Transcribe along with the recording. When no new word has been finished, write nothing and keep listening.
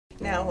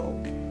Now,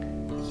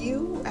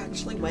 you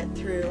actually went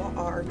through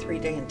our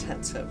 3-day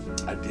intensive.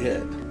 I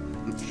did.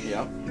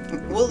 Yep.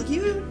 Will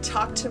you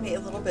talk to me a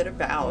little bit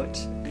about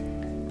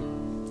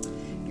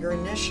your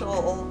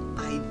initial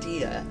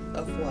idea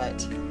of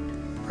what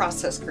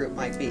process group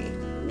might be?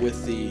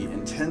 With the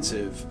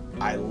intensive,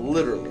 I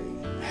literally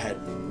had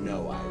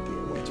no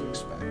idea what to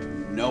expect.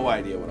 No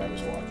idea what I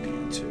was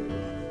walking into.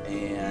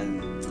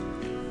 And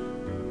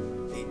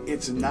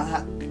it's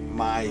not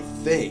my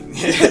thing.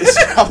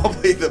 It's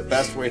probably the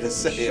best way to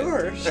say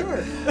it.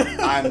 Sure.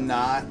 I'm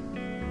not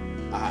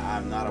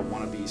a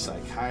wannabe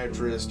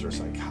psychiatrist or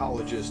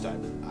psychologist.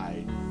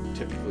 I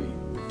typically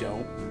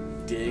don't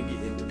dig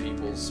into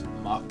people's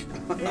muck.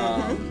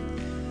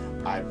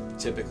 I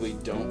typically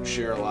don't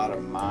share a lot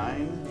of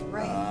mine.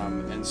 Right.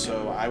 And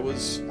so I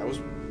was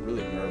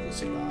really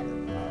nervous about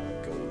it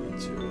going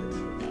into it.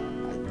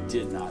 I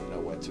did not know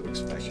what to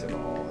expect at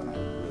all, and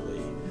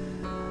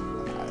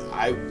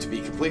to be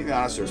completely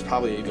honest, there was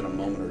probably even a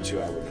moment or two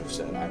I would have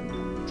said, I'm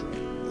not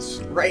doing this.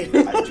 Right.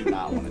 I do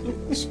not want to do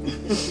this.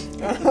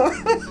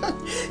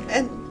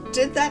 And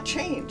did that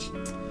change?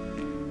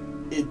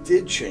 It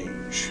did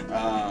change.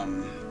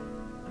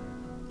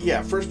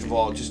 Yeah, first of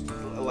all, just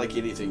like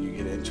anything, you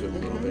get into it a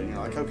little bit, and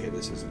you're like, okay,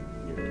 this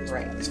isn't nearly as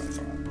bad as I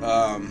thought.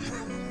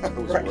 I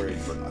was worried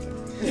for nothing.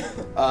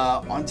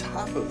 On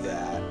top of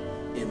that,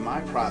 in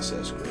my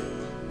process group,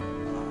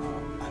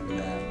 I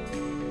met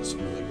some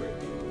really great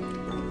people.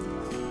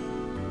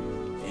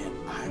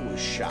 And I was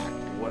shocked.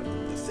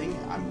 The thing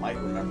I might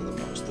remember the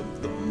most,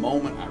 the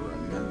moment I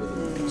remember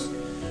the most,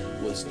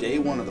 was day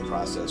one of the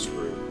process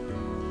group.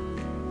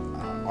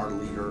 Our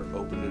leader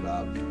opened it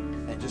up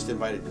and just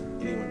invited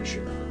anyone to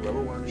share,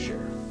 whoever wanted to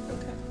share.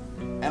 Okay.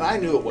 And I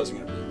knew it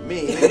wasn't going to be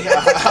me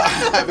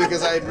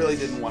because I really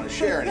didn't want to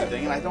share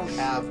anything, and I don't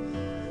have,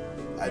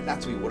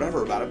 not to be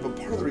whatever about it, but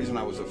part of the reason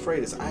I was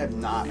afraid is I have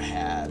not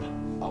had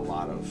a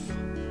lot of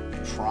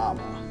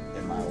trauma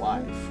in my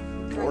life,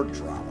 or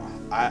drama.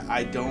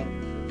 I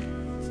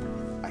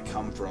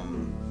come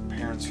from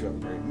parents who have a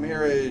great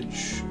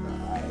marriage.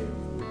 I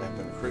have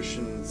been a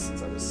Christian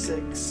since I was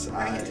 6.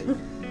 I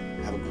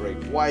have a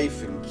great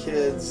wife and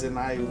kids, and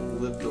I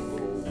lived a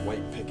little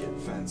white picket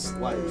fence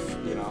life,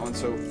 and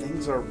so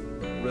things are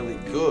really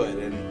good.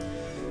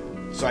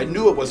 And so I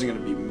knew it wasn't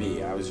going to be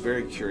me. I was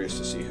very curious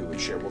to see who would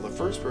share. Well, the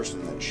first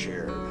person that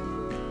shared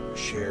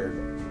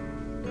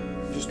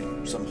just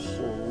some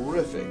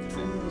horrific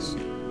things,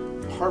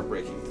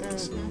 heartbreaking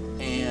things,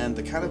 and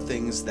the kind of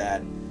things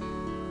that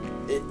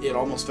it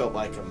almost felt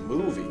like a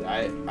movie.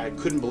 I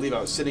couldn't believe I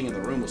was sitting in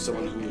the room with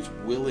someone who was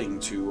willing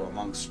to,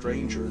 amongst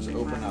strangers,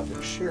 open up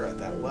and share at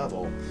that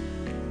level.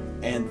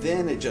 And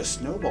then it just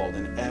snowballed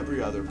in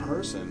every other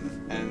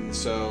person. And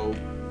so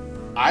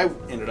I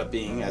ended up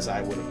being, as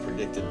I would have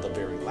predicted, the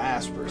very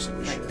last person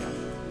to share.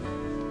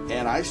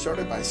 And I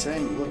started by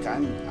saying, look,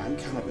 I'm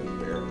kind of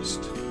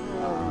embarrassed.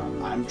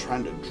 I'm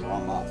trying to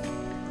drum up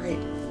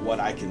what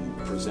I can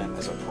present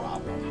as a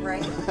problem.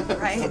 Right.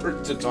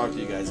 To talk to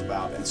you guys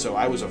about. And so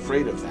I was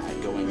afraid of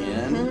that going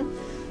in.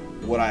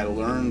 What I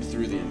learned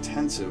through the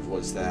intensive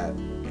was that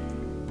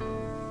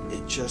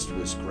it just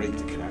was great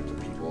to connect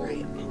with people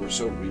who were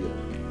so real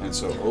and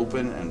so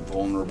open and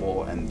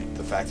vulnerable, and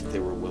the fact that they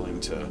were willing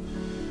to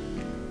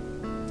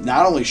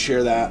not only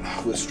share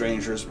that with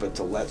strangers, but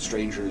to let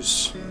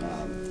strangers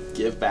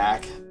give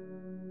back